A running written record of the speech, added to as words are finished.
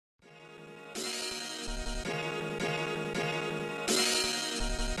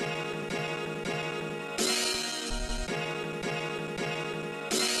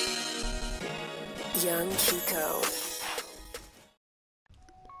Young Kiko.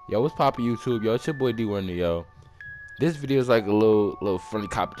 Yo, what's poppin' YouTube? Yo, it's your boy D-Wonder, yo. This video is like a little friendly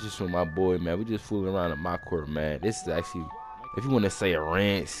competition with my boy, man. We just fooling around at my court, man. This is actually, if you want to say a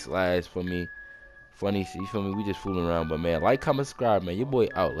rant slash for me, funny shit, you feel me? We just fooling around, but man, like, comment, subscribe, man. Your boy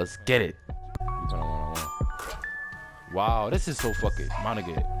out. Let's get it. Wow, this is so fucking my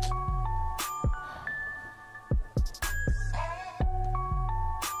nigga.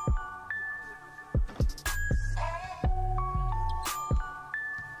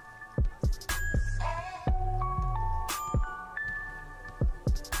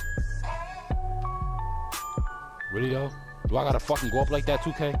 Really though? Do I gotta fucking go up like that,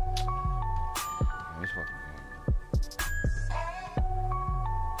 2K? Man, this fucking game.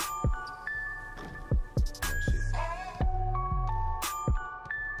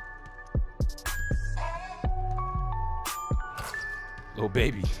 Little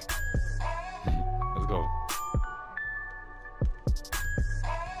baby. Let's go.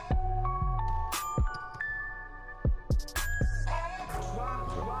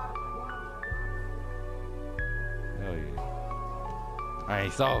 Hell yeah. I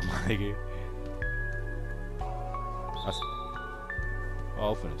ain't soft, my nigga.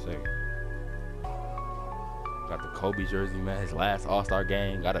 Oh, for a second. Got the Kobe jersey, man. His last All-Star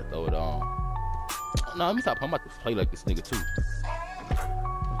game. Gotta throw it on. No, let me stop. I'm about to play like this nigga too.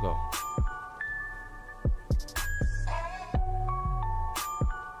 Let's go.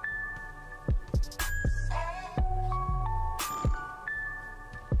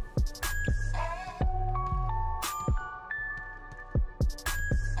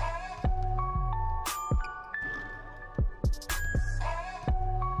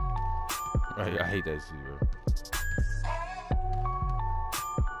 I hate that shit, bro.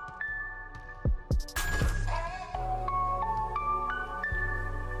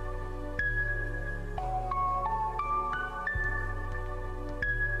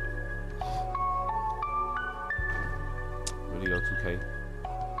 Really, yo, 2K.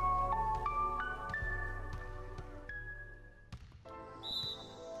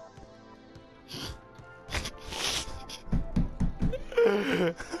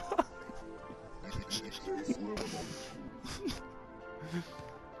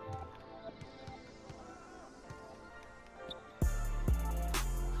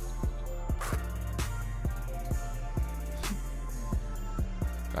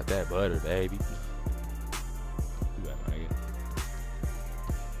 Got that butter, baby. Do that, my nigga.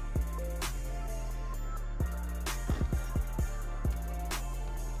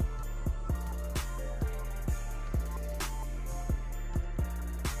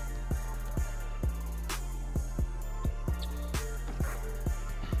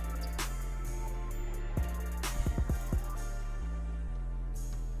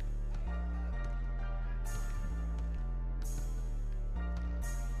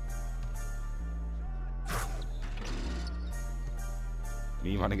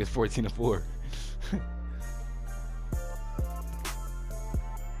 Me, my nigga's 14-4. Hell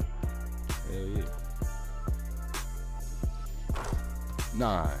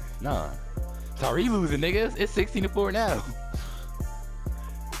yeah. Nah. Tari losing, niggas. It's 16-4 now.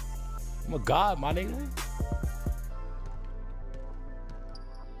 I'm a god, my nigga.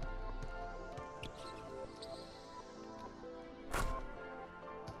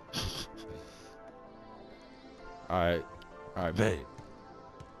 Alright, bet.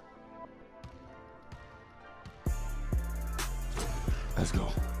 Let's go.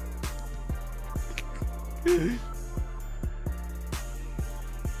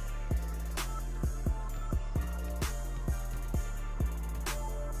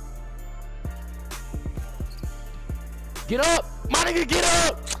 Get up! My nigga, get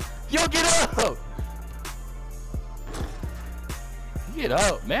up! Yo, get up! Get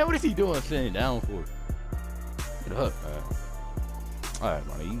up, man. What is he doing sitting down for? Get up, man. Alright,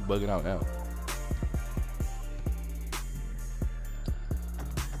 man. You bugging out now.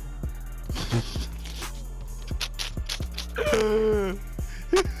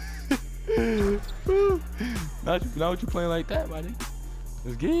 Not you playing like that, my nigga.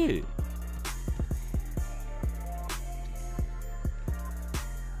 Let's get it.